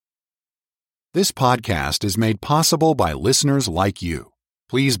This podcast is made possible by listeners like you.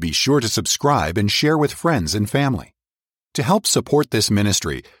 Please be sure to subscribe and share with friends and family. To help support this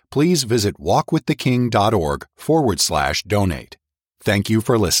ministry, please visit walkwiththeking.org/donate. Thank you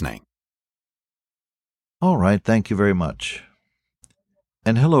for listening. All right, thank you very much.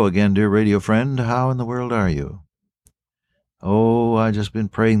 And hello again, dear radio friend. How in the world are you? Oh, I've just been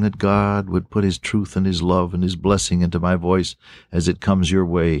praying that God would put His truth and His love and His blessing into my voice as it comes your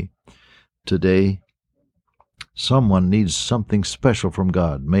way. Today, someone needs something special from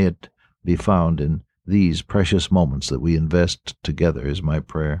God. May it be found in these precious moments that we invest together, is my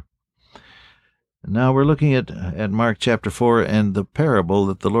prayer. Now we're looking at Mark chapter 4 and the parable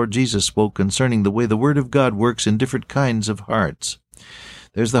that the Lord Jesus spoke concerning the way the Word of God works in different kinds of hearts.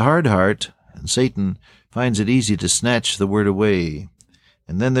 There's the hard heart, and Satan finds it easy to snatch the Word away.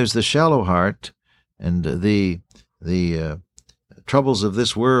 And then there's the shallow heart, and the troubles of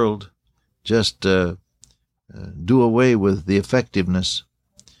this world just do away with the effectiveness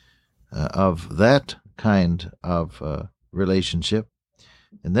of that kind of relationship.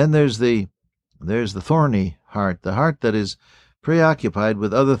 And then there's the thorny heart, the heart that is preoccupied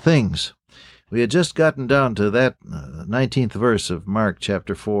with other things. We had just gotten down to that 19th verse of Mark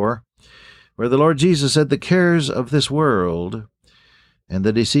chapter 4, where the Lord Jesus said, "The cares of this world and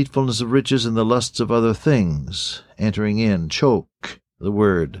the deceitfulness of riches and the lusts of other things, entering in, choke the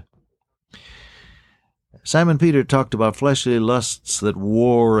word." Simon Peter talked about fleshly lusts that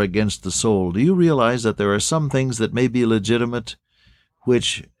war against the soul. Do you realize that there are some things that may be legitimate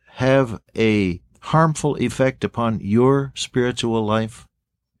which have a harmful effect upon your spiritual life?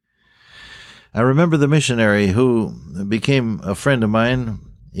 I remember the missionary who became a friend of mine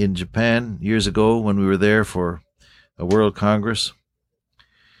in Japan years ago when we were there for a World Congress.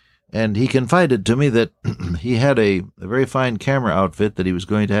 And he confided to me that he had a very fine camera outfit that he was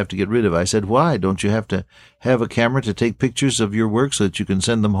going to have to get rid of. I said, "Why? Don't you have to have a camera to take pictures of your work so that you can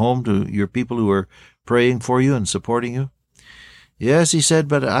send them home to your people who are praying for you and supporting you?" "Yes," he said,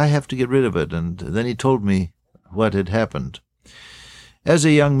 "but I have to get rid of it." And then he told me what had happened. As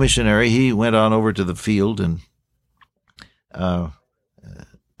a young missionary, he went on over to the field, and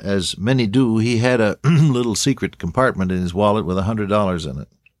as many do, he had a little secret compartment in his wallet with $100 in it.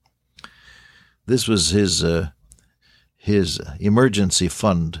 This was his emergency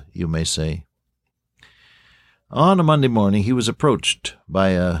fund, you may say. On a Monday morning, he was approached by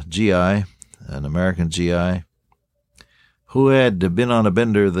a GI, an American GI, who had been on a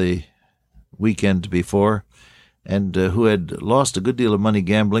bender the weekend before and who had lost a good deal of money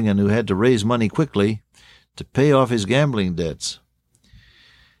gambling and who had to raise money quickly to pay off his gambling debts.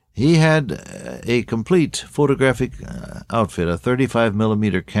 He had a complete photographic outfit, a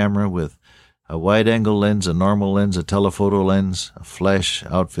 35mm camera with a wide-angle lens, a normal lens, a telephoto lens, a flash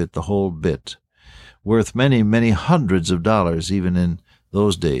outfit, the whole bit, worth many, many hundreds of dollars even in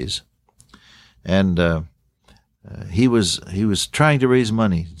those days. And he was trying to raise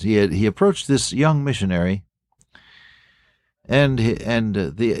money. He approached this young missionary, and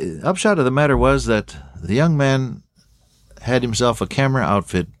the upshot of the matter was that the young man had himself a camera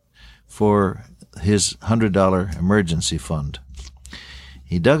outfit for his $100 emergency fund.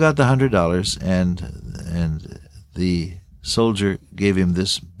 He dug out the $100, and the soldier gave him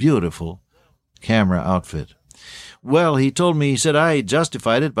this beautiful camera outfit. Well, he told me, he said, I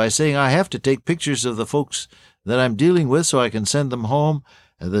justified it by saying I have to take pictures of the folks that I'm dealing with so I can send them home,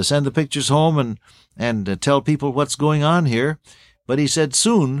 send the pictures home and tell people what's going on here. But he said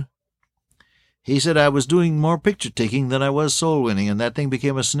soon, he said I was doing more picture taking than I was soul winning, and that thing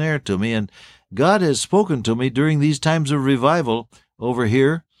became a snare to me. And God has spoken to me during these times of revival over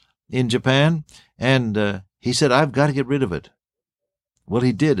here in Japan, and he said, I've got to get rid of it. Well,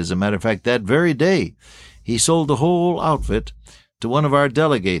 he did. As a matter of fact, that very day, he sold the whole outfit to one of our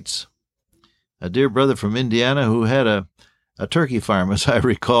delegates, a dear brother from Indiana who had a turkey farm, as I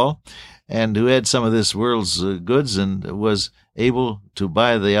recall, and who had some of this world's goods and was able to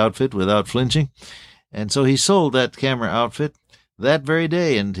buy the outfit without flinching. And so he sold that camera outfit that very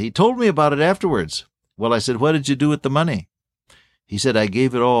day, and he told me about it afterwards. Well, I said, what did you do with the money? He said, I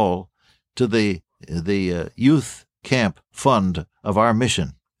gave it all to the youth camp fund of our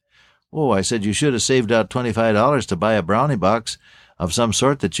mission. Oh, I said, you should have saved out $25 to buy a brownie box of some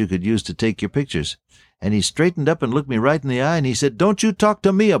sort that you could use to take your pictures. And he straightened up and looked me right in the eye, and he said, don't you talk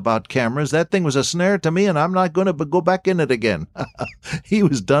to me about cameras. That thing was a snare to me, and I'm not going to go back in it again. He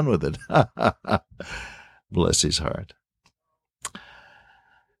was done with it. Bless his heart.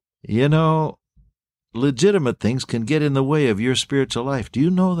 You know, legitimate things can get in the way of your spiritual life. Do you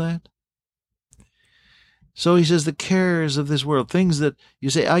know that? So he says the cares of this world, things that you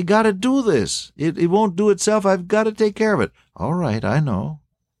say, I got to do this. It won't do itself. I've got to take care of it. All right, I know.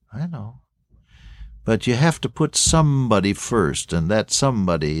 But you have to put somebody first, and that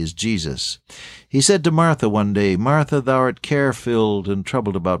somebody is Jesus. He said to Martha one day, Martha, thou art care-filled and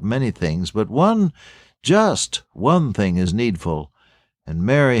troubled about many things, but just one thing is needful, and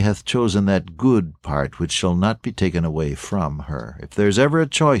Mary hath chosen that good part which shall not be taken away from her. If there's ever a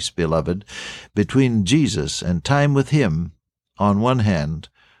choice, beloved, between Jesus and time with him on one hand,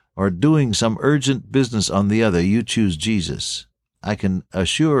 or doing some urgent business on the other, you choose Jesus. I can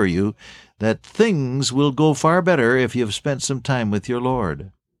assure you that things will go far better if you have spent some time with your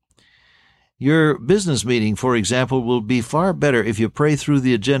Lord. Your business meeting, for example, will be far better if you pray through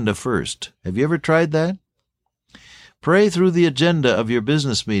the agenda first. Have you ever tried that? Pray through the agenda of your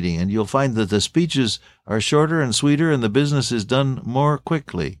business meeting, and you'll find that the speeches are shorter and sweeter, and the business is done more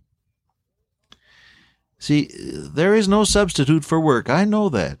quickly. See, there is no substitute for work. I know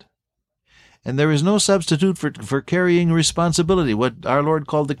that. And there is no substitute for carrying responsibility, what our Lord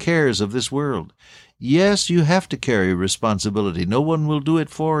called the cares of this world. Yes, you have to carry responsibility. No one will do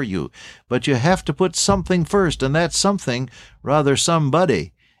it for you. But you have to put something first, and that something, rather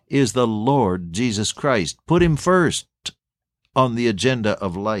somebody, is the Lord Jesus Christ. Put him first on the agenda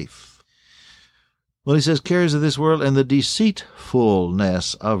of life. Well, he says, cares of this world and the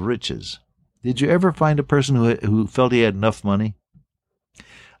deceitfulness of riches. Did you ever find a person who felt he had enough money?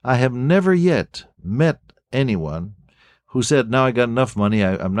 I have never yet met anyone who said, now I got enough money,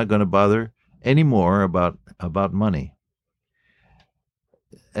 I'm not going to bother anymore about money.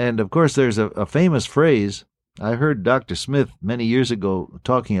 And, of course, there's a famous phrase. I heard Dr. Smith many years ago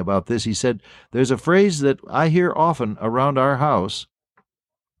talking about this. He said, there's a phrase that I hear often around our house.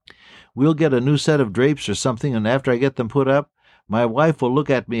 We'll get a new set of drapes or something, and after I get them put up, my wife will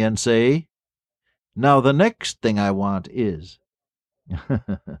look at me and say, now the next thing I want is...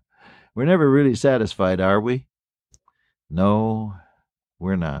 We're never really satisfied, are we? No,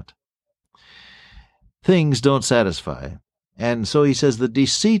 we're not. Things don't satisfy. And so he says the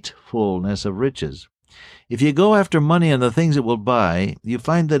deceitfulness of riches. If you go after money and the things it will buy, you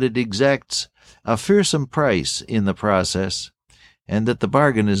find that it exacts a fearsome price in the process, and that the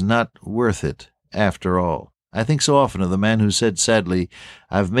bargain is not worth it after all. I think so often of the man who said sadly,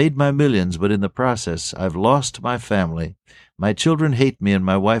 I've made my millions, but in the process I've lost my family. My children hate me, and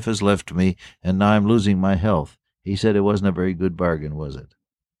my wife has left me, and now I'm losing my health. He said it wasn't a very good bargain, was it?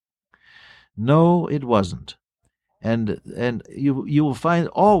 No, it wasn't. And you will find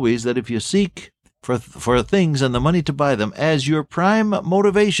always that if you seek for things and the money to buy them as your prime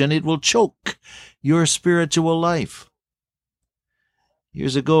motivation, it will choke your spiritual life.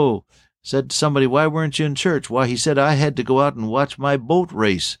 Years ago, said to somebody, why weren't you in church? Why, he said, I had to go out and watch my boat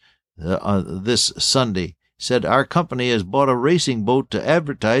race this Sunday. He said, our company has bought a racing boat to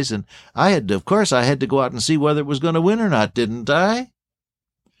advertise, and I had to go out and see whether it was going to win or not, didn't I?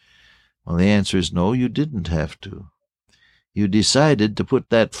 Well, the answer is no, you didn't have to. You decided to put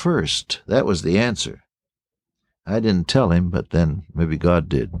that first. That was the answer. I didn't tell him, but then maybe God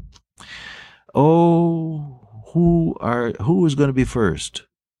did. Oh, who is going to be first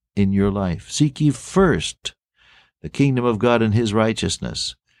in your life? Seek ye first the kingdom of God and his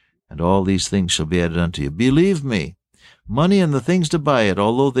righteousness, and all these things shall be added unto you. Believe me, money and the things to buy it,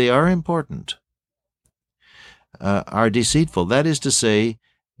 although they are important, are deceitful. That is to say,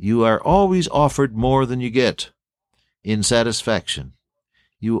 you are always offered more than you get in satisfaction.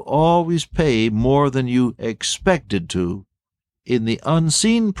 You always pay more than you expected to in the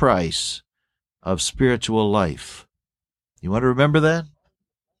unseen price of spiritual life. You want to remember that?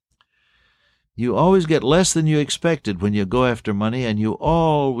 You always get less than you expected when you go after money, and you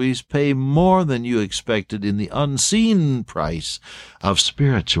always pay more than you expected in the unseen price of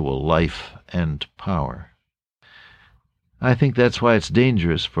spiritual life and power. I think that's why it's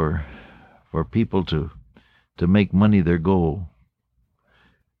dangerous for people to make money their goal.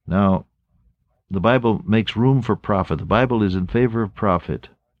 Now, the Bible makes room for profit. The Bible is in favor of profit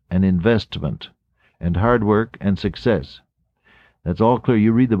and investment and hard work and success. That's all clear.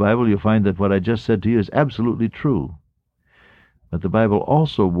 You read the Bible, you'll find that what I just said to you is absolutely true. But the Bible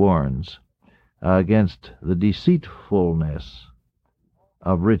also warns against the deceitfulness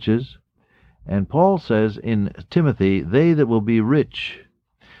of riches. And Paul says in Timothy, they that will be rich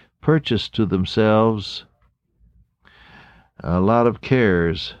purchase to themselves a lot of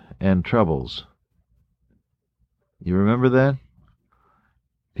cares and troubles. You remember that?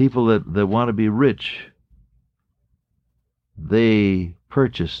 People that want to be rich, they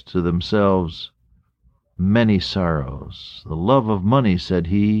purchase to themselves many sorrows. The love of money, said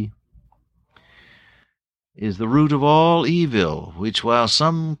he, is the root of all evil, which while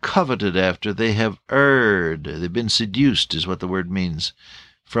some coveted after, they have erred. They've been seduced, is what the word means,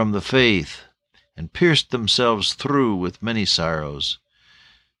 from the faith, and pierced themselves through with many sorrows.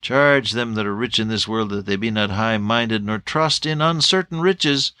 Charge them that are rich in this world that they be not high-minded, nor trust in uncertain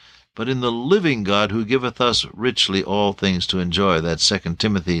riches, but in the living God, who giveth us richly all things to enjoy. That's 1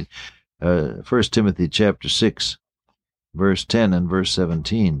 Timothy chapter 6, verse 10 and verse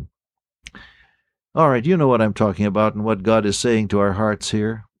 17. All right, you know what I'm talking about and what God is saying to our hearts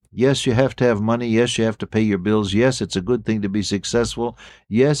here. Yes, you have to have money. Yes, you have to pay your bills. Yes, it's a good thing to be successful.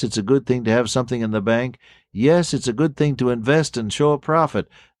 Yes, it's a good thing to have something in the bank. Yes, it's a good thing to invest and show a profit.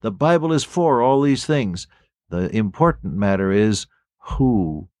 The Bible is for all these things. The important matter is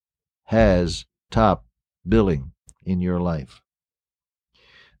who has top billing in your life.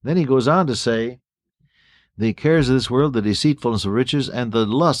 Then he goes on to say, the cares of this world, the deceitfulness of riches, and the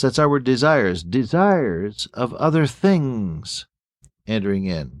lust, that's our word, desires of other things entering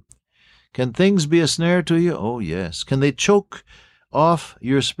in. Can things be a snare to you? Oh, yes. Can they choke off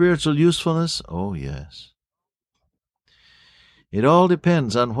your spiritual usefulness? Oh, yes. It all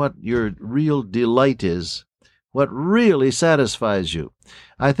depends on what your real delight is, what really satisfies you.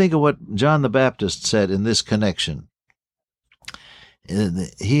 I think of what John the Baptist said in this connection.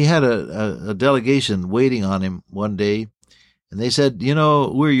 He had a delegation waiting on him one day, and they said,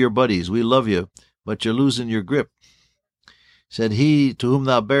 we're your buddies. We love you, but you're losing your grip. Said he to whom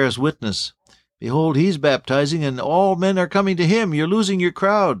thou bearest witness, behold, he's baptizing, and all men are coming to him. You're losing your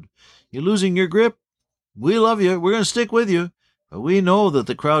crowd. You're losing your grip. We love you. We're going to stick with you. But we know that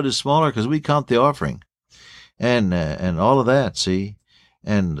the crowd is smaller because we count the offering. And all of that, see?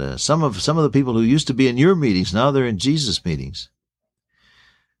 And some of the people who used to be in your meetings, now they're in Jesus' meetings.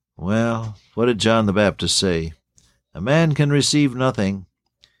 Well, what did John the Baptist say? A man can receive nothing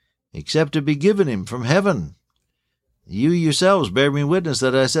except to be given him from heaven. You yourselves bear me witness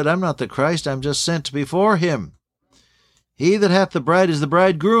that I said, I'm not the Christ, I'm just sent before him. He that hath the bride is the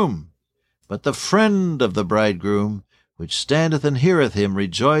bridegroom, but the friend of the bridegroom, which standeth and heareth him,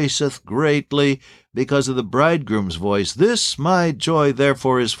 rejoiceth greatly because of the bridegroom's voice. This my joy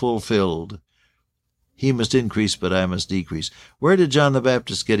therefore is fulfilled. He must increase, but I must decrease. Where did John the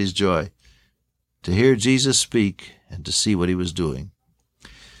Baptist get his joy? To hear Jesus speak and to see what he was doing.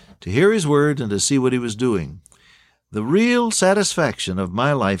 To hear his word and to see what he was doing. The real satisfaction of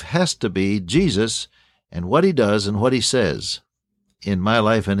my life has to be Jesus and what he does and what he says in my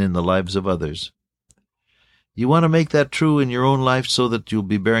life and in the lives of others. You want to make that true in your own life so that you'll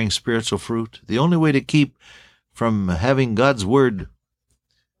be bearing spiritual fruit? The only way to keep from having God's word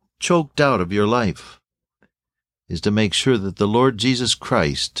choked out of your life is to make sure that the Lord Jesus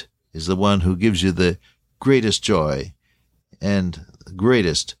Christ is the one who gives you the greatest joy and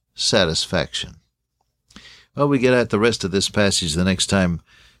greatest satisfaction. Well, we get at the rest of this passage the next time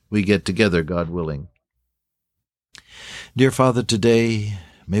we get together, God willing. Dear Father, today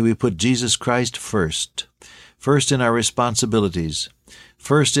may we put Jesus Christ first in our responsibilities,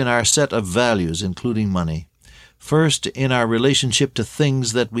 first in our set of values, including money, first in our relationship to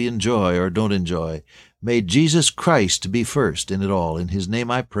things that we enjoy or don't enjoy. May Jesus Christ be first in it all. In his name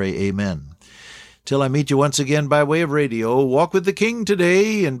I pray, amen. Till I meet you once again by way of radio, walk with the King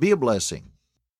today and be a blessing.